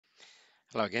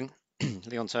Hello again,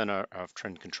 Leon Turner of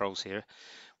Trend Controls here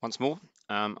once more.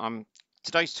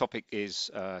 Today's topic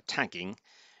is tagging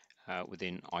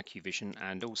within IQVISION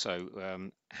and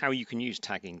also how you can use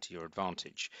tagging to your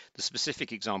advantage. The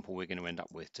specific example we're going to end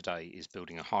up with today is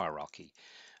building a hierarchy.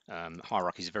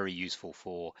 Hierarchy is very useful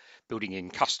for building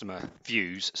in customer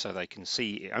views so they can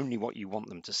see only what you want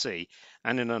them to see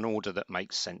and in an order that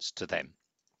makes sense to them.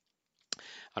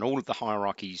 And all of the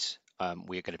hierarchies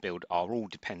we're going to build are all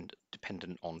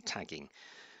dependent on tagging.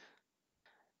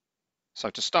 So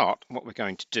to start, what we're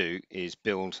going to do is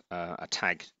build a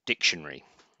tag dictionary.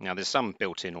 Now there's some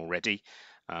built in already.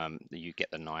 You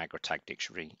get the Niagara tag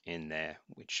dictionary in there,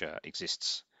 which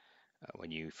exists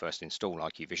when you first install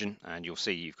IQVISION, and you'll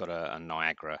see you've got a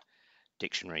Niagara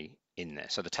dictionary in there.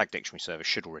 So the tag dictionary service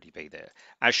should already be there,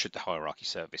 as should the hierarchy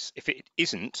service. If it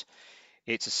isn't,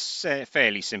 it's a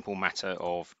fairly simple matter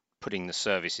of putting the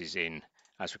services in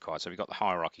as required. So we've got the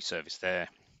hierarchy service there,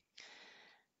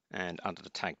 and under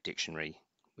the tag dictionary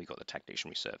we've got the tag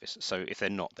dictionary service. So if they're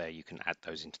not there, you can add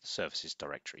those into the services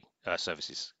directory,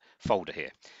 services folder here.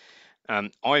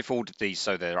 I've ordered these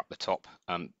so they're up the top.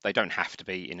 They don't have to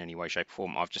be in any way, shape or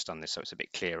form. I've just done this so it's a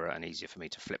bit clearer and easier for me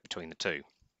to flip between the two.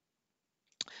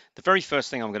 The very first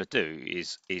thing I'm going to do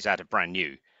is add a brand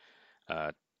new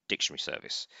dictionary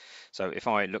service. So if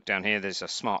I look down here, there's a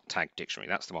smart tag dictionary.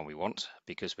 That's the one we want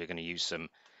because we're going to use some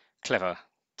clever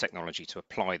technology to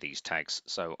apply these tags,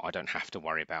 so I don't have to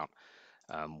worry about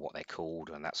what they're called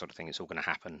and that sort of thing. It's all going to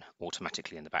happen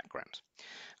automatically in the background.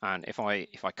 And if I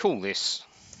call this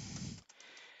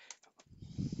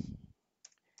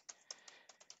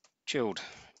chilled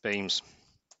beams,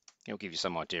 it'll give you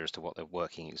some idea as to what the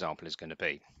working example is going to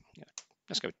be. Yeah,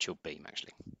 let's go with chilled beam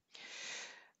actually.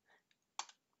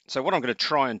 So what I'm going to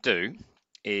try and do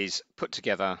is put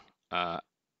together a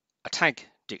tag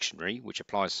dictionary which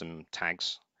applies some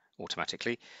tags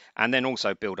automatically, and then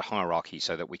also build a hierarchy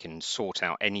so that we can sort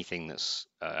out anything that's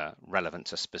relevant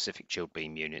to specific chilled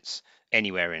beam units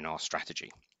anywhere in our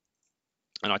strategy.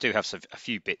 And I do have a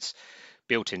few bits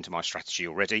built into my strategy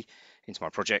already, into my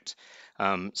project,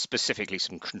 specifically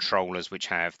some controllers which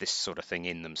have this sort of thing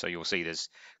in them. So you'll see there's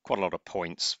quite a lot of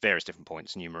points, various different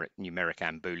points, numeric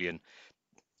and Boolean,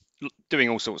 doing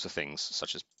all sorts of things,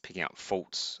 such as picking up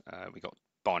faults. We've got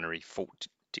binary fault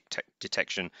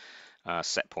detection,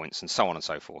 set points, and so on and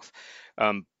so forth.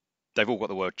 They've all got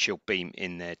the word chill beam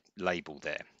in their label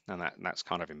there, and that's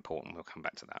kind of important. We'll come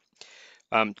back to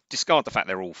that. Discard the fact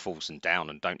they're all false and down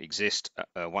and don't exist.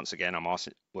 Once again, I'm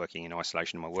working in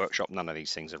isolation in my workshop. None of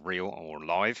these things are real or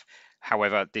live.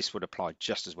 However, this would apply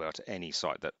just as well to any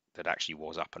site that actually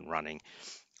was up and running,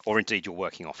 or indeed you're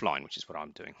working offline, which is what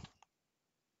I'm doing.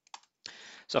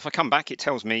 So if I come back, it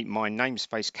tells me my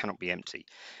namespace cannot be empty.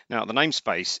 Now, the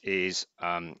namespace is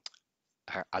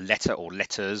a letter or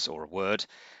letters or a word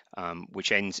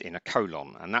which ends in a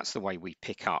colon, and that's the way we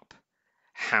pick up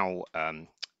how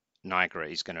Niagara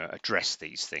is going to address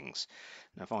these things.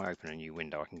 Now, if I open a new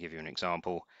window, I can give you an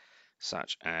example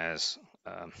such as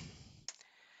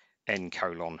n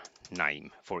colon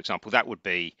name, for example. That would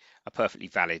be a perfectly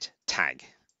valid tag.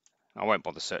 I won't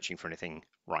bother searching for anything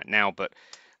right now, but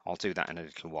I'll do that in a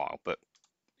little while. But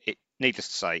needless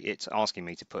to say, it's asking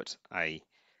me to put a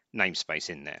namespace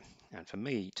in there. And for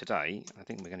me today, I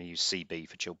think we're going to use CB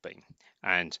for chilled beam,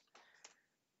 and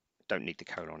don't need the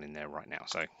colon in there right now.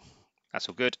 So that's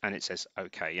all good, and it says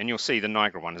OK. And you'll see the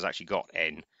Niagara one has actually got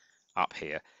N up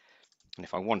here. And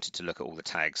if I wanted to look at all the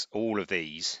tags, all of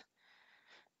these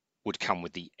would come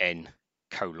with the N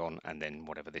colon and then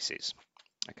whatever this is.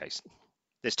 Okay, so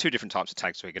there's two different types of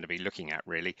tags we're going to be looking at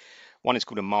really. One is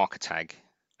called a marker tag,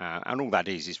 and all that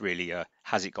is really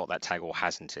has it got that tag or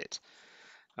hasn't it?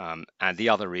 And the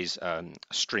other is a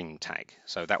string tag.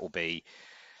 So that will be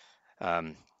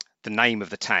the name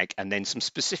of the tag and then some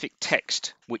specific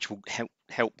text which will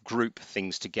help group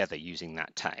things together using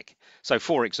that tag. So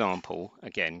for example,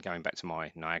 again, going back to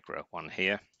my Niagara one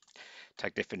here,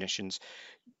 tag definitions,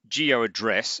 geo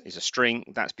address is a string.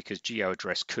 That's because geo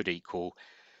address could equal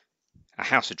a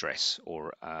house address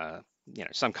or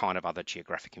some kind of other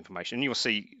geographic information. And you'll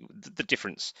see the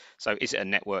difference. So is it a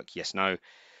network? Yes, no.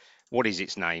 What is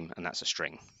its name? And that's a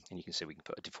string. And you can see we can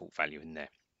put a default value in there.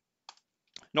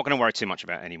 Not going to worry too much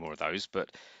about any more of those, but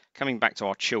coming back to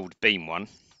our chilled beam one.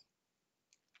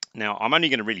 Now, I'm only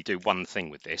going to really do one thing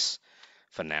with this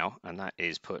for now, and that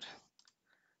is put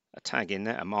a tag in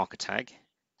there, a marker tag.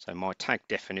 So my tag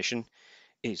definition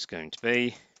is going to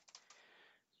be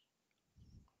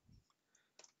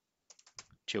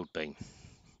chilled beam,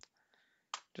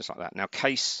 just like that. Now,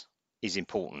 case is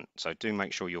important, so do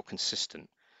make sure you're consistent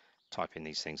typing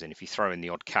these things in. If you throw in the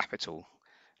odd capital,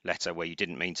 letter where you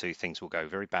didn't mean to, things will go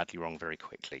very badly wrong very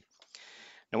quickly.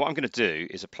 Now what I'm going to do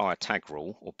is apply a tag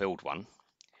rule, or build one,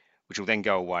 which will then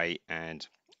go away and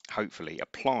hopefully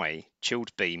apply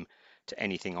chilled beam to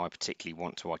anything I particularly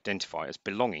want to identify as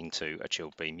belonging to a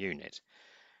chilled beam unit.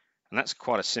 And that's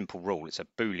quite a simple rule. It's a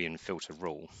Boolean filter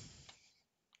rule.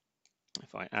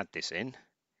 If I add this in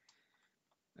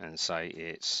and say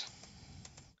it's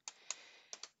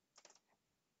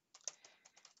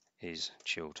is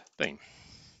chilled beam,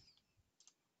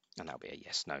 and that'll be a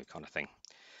yes no kind of thing.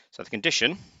 So the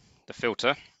condition, the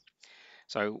filter,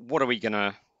 so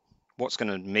what's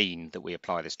gonna mean that we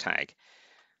apply this tag?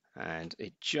 And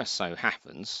it just so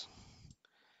happens,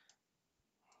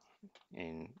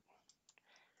 in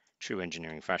true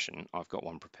engineering fashion, I've got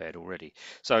one prepared already.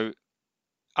 So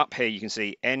up here you can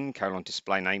see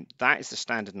n:display name. That is the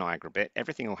standard Niagara bit.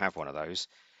 Everything will have one of those,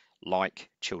 like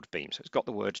chilled beam. So it's got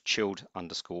the word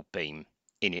chilled_beam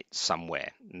in it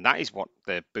somewhere. And that is what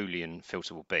the Boolean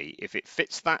filter will be. If it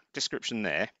fits that description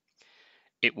there,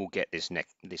 it will get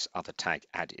this other tag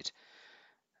added.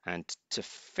 And to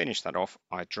finish that off,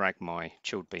 I drag my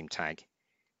chilled beam tag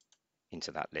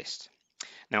into that list.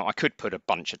 Now I could put a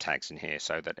bunch of tags in here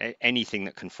so that anything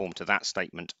that conform to that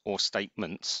statement or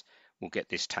statements will get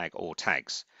this tag or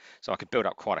tags. So I could build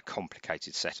up quite a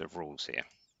complicated set of rules here.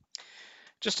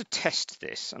 Just to test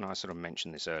this, and I sort of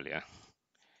mentioned this earlier,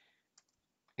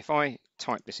 if I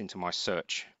type this into my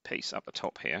search piece up the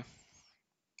top here,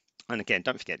 and again,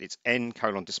 don't forget it's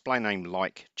n:display name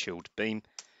like chilled beam,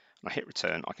 and I hit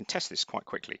return, I can test this quite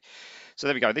quickly. So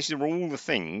there we go. These are all the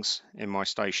things in my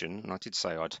station, and I did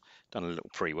say I'd done a little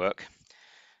pre-work.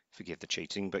 Forgive the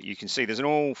cheating, but you can see there's an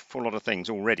awful lot of things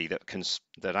already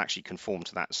that actually conform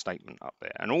to that statement up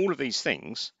there, and all of these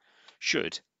things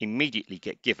should immediately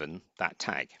get given that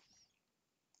tag.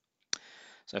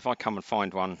 So if I come and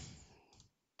find one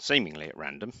seemingly at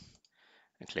random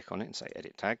and click on it and say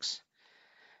edit tags.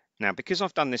 Now, because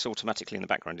I've done this automatically in the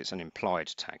background, it's an implied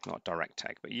tag, not a direct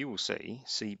tag, but you will see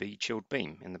CB chilled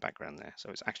beam in the background there. So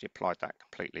it's actually applied that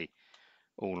completely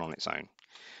all on its own.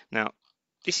 Now,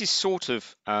 this is sort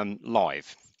of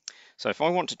live. So if I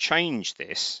want to change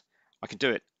this, I can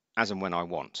do it as and when I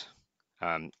want.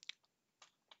 And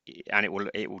it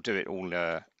will do it all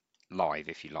live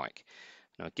if you like.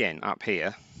 Now again, up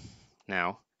here,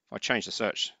 now if I change the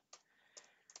search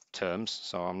terms,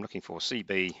 so I'm looking for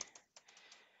CB,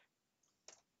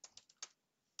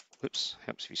 oops,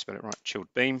 helps if you spell it right, chilled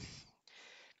beam.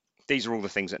 These are all the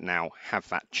things that now have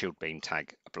that chilled beam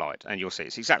tag applied, and you'll see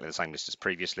it's exactly the same list as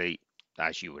previously,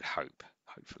 as you would hope,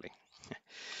 hopefully.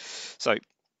 So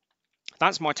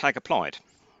that's my tag applied.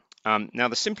 Now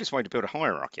the simplest way to build a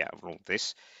hierarchy out of all of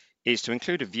this is to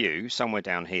include a view somewhere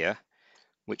down here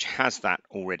which has that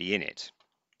already in it.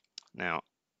 Now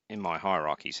in my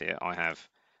hierarchies here I have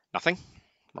nothing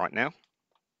right now.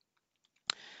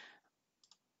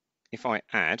 If I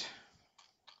add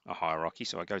a hierarchy,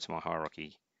 so I go to my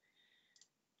hierarchy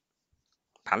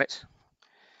palette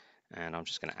and I'm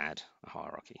just going to add a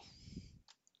hierarchy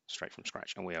straight from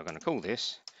scratch, and we are going to call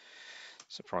this,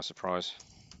 surprise surprise,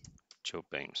 chilled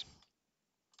beams.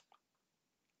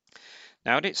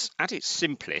 Now at its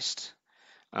simplest,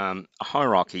 a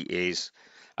hierarchy is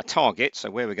a target,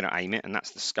 so where we're going to aim it, and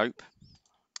that's the scope.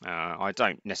 I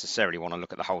don't necessarily want to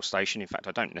look at the whole station. In fact,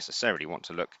 I don't necessarily want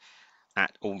to look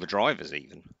at all the drivers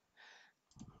even.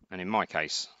 And in my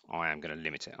case, I am going to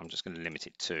limit it. I'm just going to limit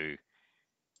it to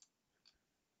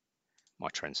my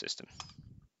trend system.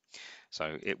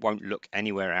 So it won't look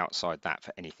anywhere outside that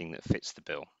for anything that fits the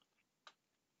bill.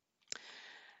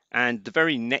 And the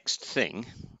very next thing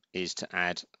is to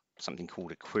add something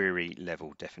called a query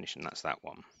level definition. That's that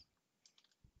one.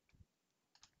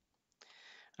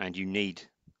 And you need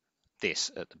this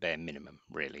at the bare minimum,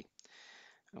 really.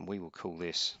 And we will call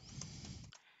this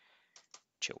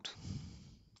chilled,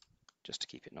 just to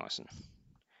keep it nice and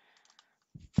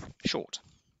short.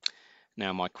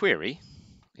 Now my query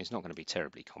is not going to be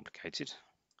terribly complicated.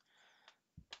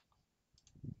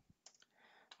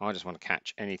 I just want to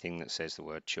catch anything that says the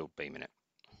word chilled beam in it.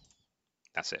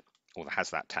 That's it, or that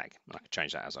has that tag. I can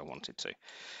change that as I wanted to.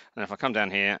 And if I come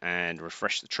down here and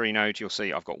refresh the tree node, you'll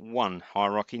see I've got one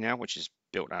hierarchy now, which is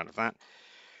built out of that.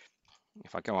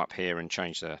 If I go up here and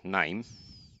change the name,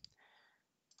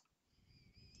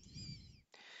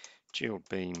 chilled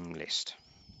beam list,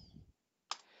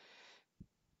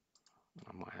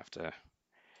 I might have to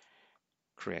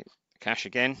create a cache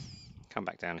again, come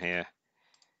back down here,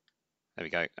 there we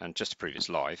go, and just to prove it's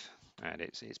live, and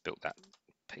it's built that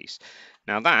piece.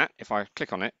 Now that, if I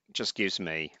click on it, just gives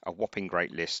me a whopping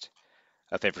great list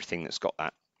of everything that's got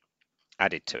that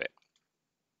added to it.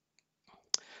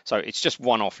 So it's just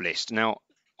one-off list. Now,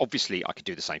 obviously, I could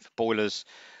do the same for boilers,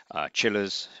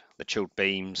 chillers, the chilled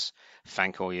beams,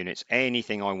 fan coil units,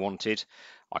 anything I wanted.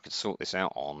 I could sort this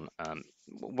out on,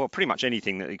 well, pretty much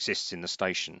anything that exists in the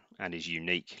station and is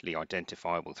uniquely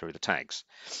identifiable through the tags.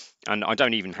 And I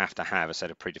don't even have to have a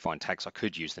set of predefined tags. I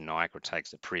could use the Niagara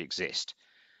tags that pre-exist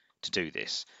to do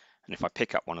this. And if I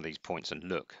pick up one of these points and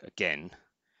look again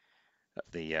at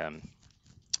the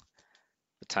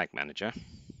tag manager,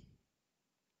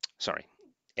 sorry,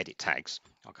 edit tags,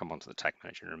 I'll come on to the tag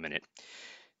manager in a minute.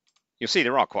 You'll see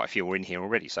there are quite a few in here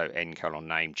already. So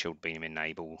n::name, chilled beam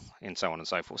enable, and so on and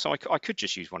so forth. So I could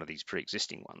just use one of these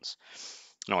pre-existing ones.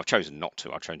 Now I've chosen not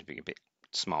to. I've chosen to be a bit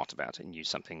smart about it and use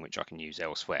something which I can use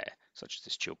elsewhere, such as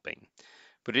this chilled beam.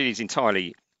 But it is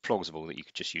entirely plausible that you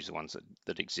could just use the ones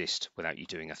that exist without you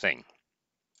doing a thing.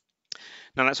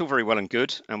 Now that's all very well and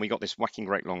good, and we got this whacking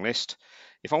great long list.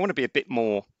 If I want to be a bit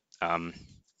more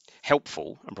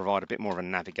helpful and provide a bit more of a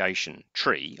navigation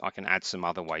tree, I can add some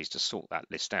other ways to sort that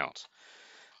list out.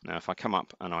 Now if I come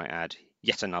up and I add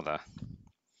yet another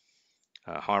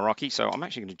hierarchy, so I'm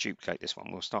actually going to duplicate this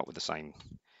one. We'll start with the same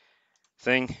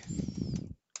thing.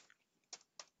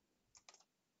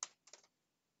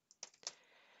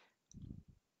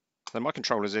 So my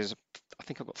controllers is, I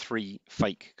think I've got 3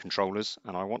 fake controllers,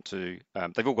 and I want to,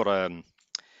 they've all got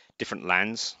different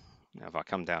LANs. Now if I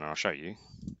come down and I'll show you,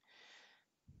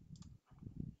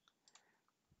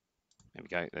 there we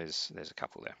go, there's a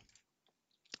couple there.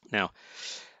 Now,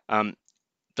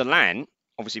 the LAN,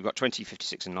 obviously we've got 20,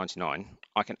 56, and 99.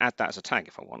 I can add that as a tag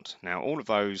if I want. Now all of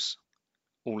those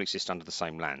all exist under the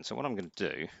same LAN. So what I'm going to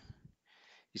do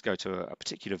is go to a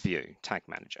particular view, tag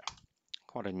manager,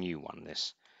 quite a new one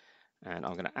this, and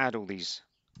I'm going to add all these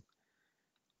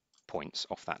points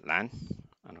off that LAN,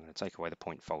 and I'm going to take away the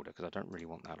point folder because I don't really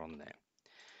want that on there.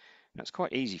 Now it's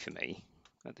quite easy for me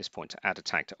at this point to add a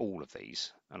tag to all of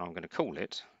these, and I'm going to call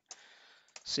it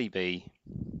CB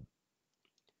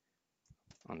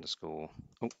underscore,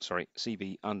 oh sorry,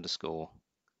 CB underscore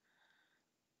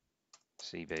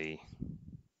CB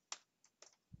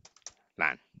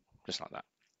LAN, just like that,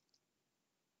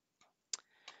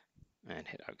 and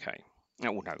hit OK.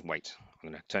 Oh no, wait, I'm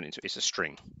going to turn it into, it's a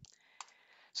string.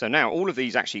 So now all of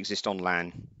these actually exist on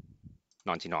LAN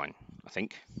 99, I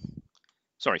think.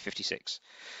 Sorry, 56.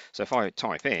 So if I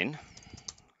type in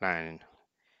LAN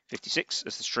 56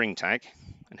 as the string tag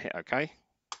and hit OK,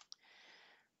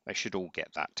 they should all get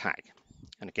that tag.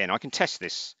 And again, I can test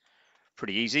this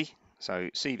pretty easy. So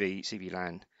CB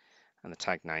LAN, and the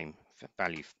tag name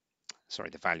value, sorry,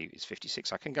 the value is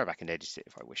 56. I can go back and edit it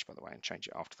if I wish, by the way, and change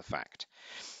it after the fact.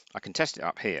 I can test it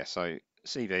up here. So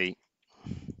CB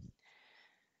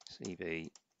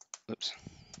oops,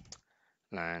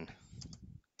 LAN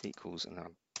equals, and then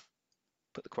I'll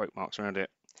put the quote marks around it,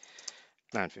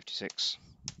 LAN 56,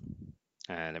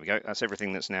 and there we go. That's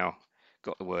everything that's now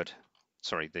got the word,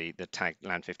 sorry, the tag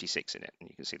LAN 56 in it, and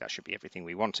you can see that should be everything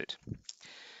we wanted.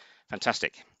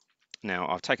 Fantastic. Now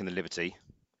I've taken the liberty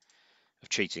of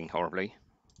cheating horribly.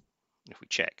 If we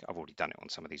check, I've already done it on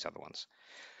some of these other ones.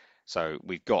 So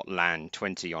we've got LAN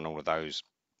 20 on all of those,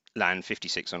 LAN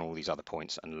 56 on all these other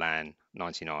points, and LAN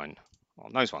 99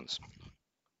 on those ones.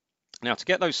 Now to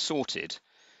get those sorted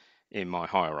in my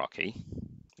hierarchy,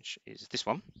 which is this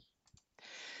one,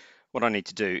 what I need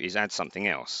to do is add something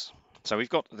else. So we've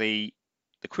got the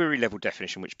query level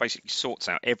definition, which basically sorts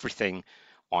out everything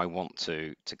I want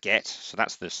to get. So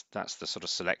that's the sort of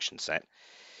selection set.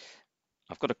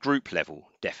 I've got a group level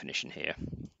definition here.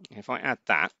 If I add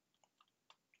that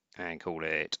and call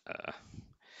it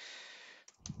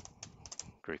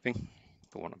grouping,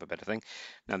 for want of a better thing.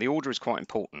 Now the order is quite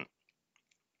important.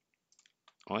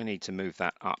 I need to move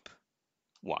that up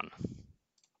 1.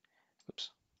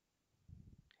 Oops.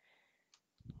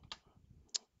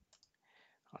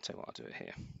 I'll tell you what, I'll do it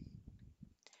here.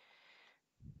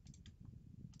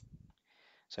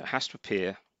 So it has to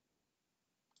appear,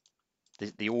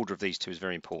 the order of these two is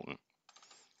very important.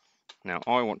 Now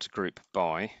I want to group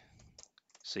by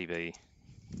CB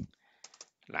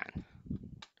LAN.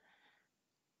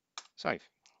 Save.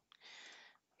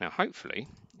 Now hopefully,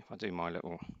 if I do my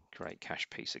little create cache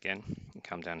piece again and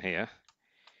come down here,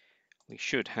 we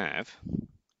should have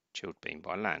chilled beam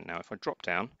by LAN. Now if I drop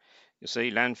down, you'll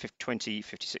see LAN 20,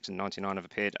 56 and 99 have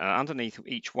appeared, and underneath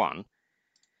each one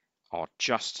are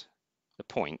just the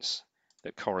points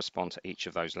that correspond to each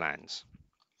of those LANs.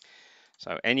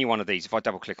 So any one of these, if I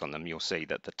double click on them, you'll see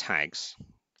that the tags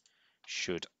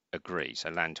should agree. So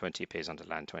LAN 20 appears under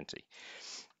LAN 20.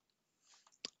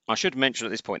 I should mention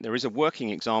at this point, there is a working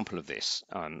example of this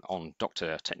on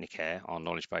Dr. Technicaire, our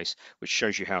knowledge base, which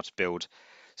shows you how to build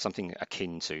something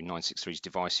akin to 963's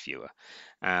device viewer,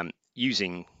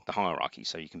 using the hierarchy.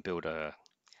 So you can build a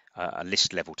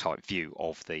list level type view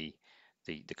of the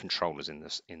controllers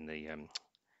in the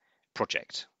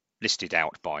project, listed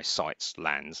out by sites,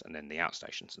 LANs, and then the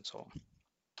outstations and so on.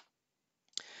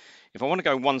 If I want to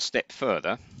go one step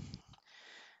further,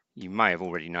 you may have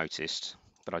already noticed,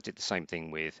 but I did the same thing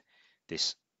with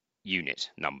this unit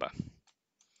number.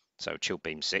 So chill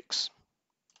beam 6.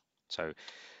 So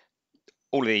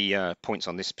all the points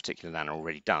on this particular LAN are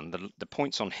already done. The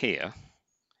points on here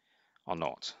are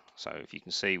not. So if you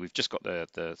can see, we've just got the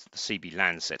CB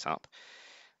LAN set up.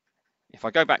 If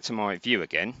I go back to my view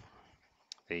again,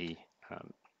 the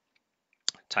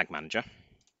tag manager,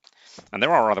 and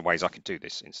there are other ways I could do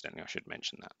this, incidentally, I should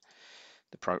mention that.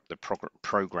 The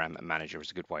program manager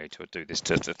is a good way to do this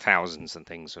to thousands and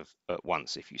things at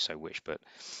once if you so wish, but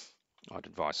I'd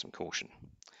advise some caution.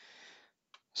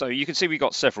 So you can see we've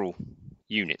got several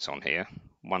units on here,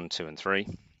 1, 2, and 3.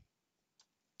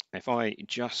 If I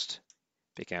just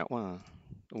pick out all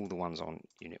the ones on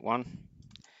unit 1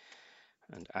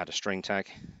 and add a string tag,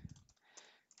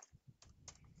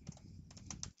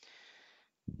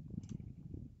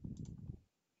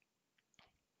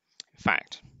 in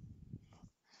fact,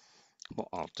 what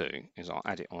I'll do is I'll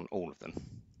add it on all of them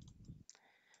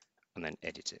and then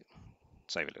edit it,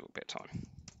 save a little bit of time.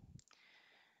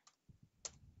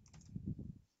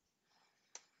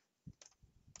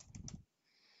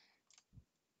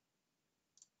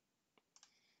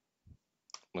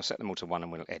 We'll set them all to 1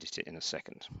 and we'll edit it in a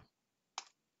second.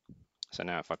 So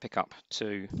now if I pick up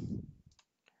 2,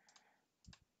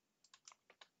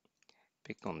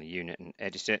 pick on the unit and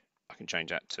edit it, I can change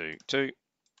that to 2,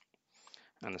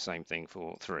 and the same thing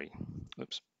for 3.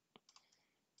 Oops.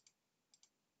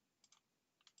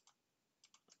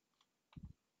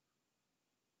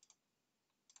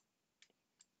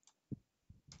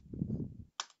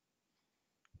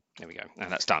 There we go,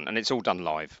 and that's done, and it's all done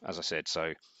live, as I said,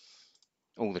 so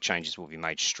all the changes will be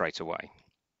made straight away.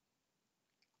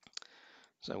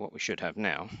 So what we should have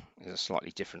now is a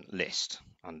slightly different list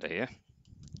under here.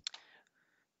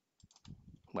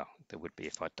 Well, there would be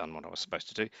if I'd done what I was supposed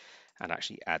to do and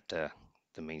actually add the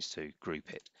means to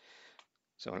group it.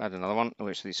 So I'll add another one,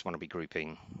 which this one will be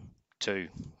grouping 2,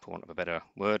 for want of a better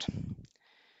word.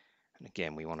 And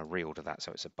again, we want to reorder that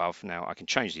so it's above. Now I can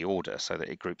change the order so that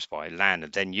it groups by LAN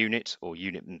and then unit, or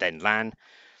unit and then LAN.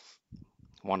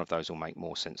 One of those will make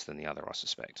more sense than the other, I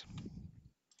suspect.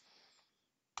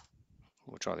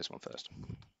 We'll try this one first.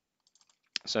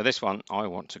 So this one, I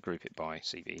want to group it by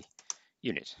CV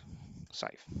unit.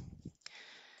 Save.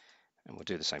 And we'll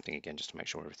do the same thing again just to make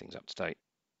sure everything's up to date.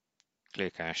 Clear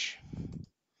cache.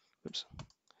 Oops.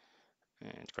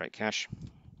 And create cache.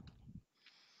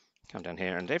 Come down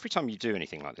here, and every time you do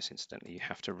anything like this, incidentally, you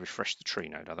have to refresh the tree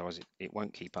node, otherwise it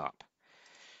won't keep up.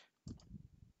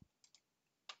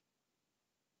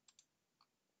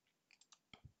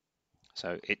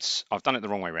 So I've done it the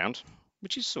wrong way around,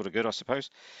 which is sort of good, I suppose.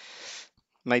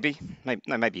 Maybe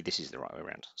this is the right way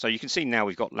around. So you can see now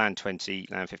we've got LAN 20,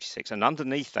 LAN 56, and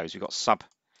underneath those we've got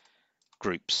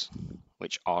subgroups,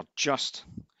 which are just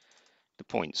the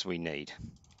points we need.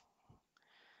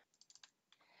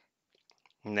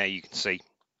 And there you can see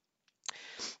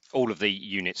all of the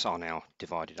units are now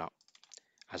divided up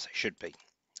as they should be,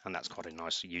 and that's quite a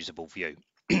nice usable view.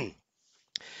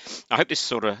 I hope this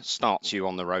sort of starts you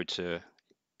on the road to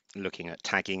looking at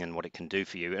tagging and what it can do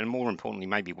for you, and more importantly,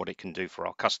 maybe what it can do for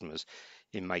our customers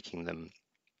in making them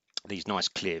these nice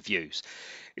clear views.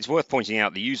 It's worth pointing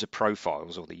out the user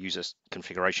profiles or the user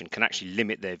configuration can actually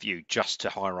limit their view just to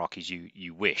hierarchies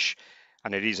you wish,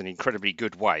 and it is an incredibly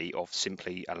good way of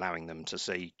simply allowing them to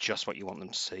see just what you want them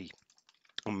to see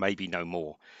and maybe no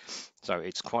more. So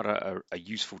it's quite a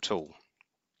useful tool.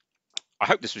 I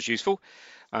hope this was useful,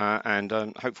 and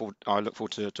I look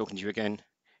forward to talking to you again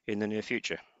in the near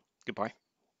future. Goodbye.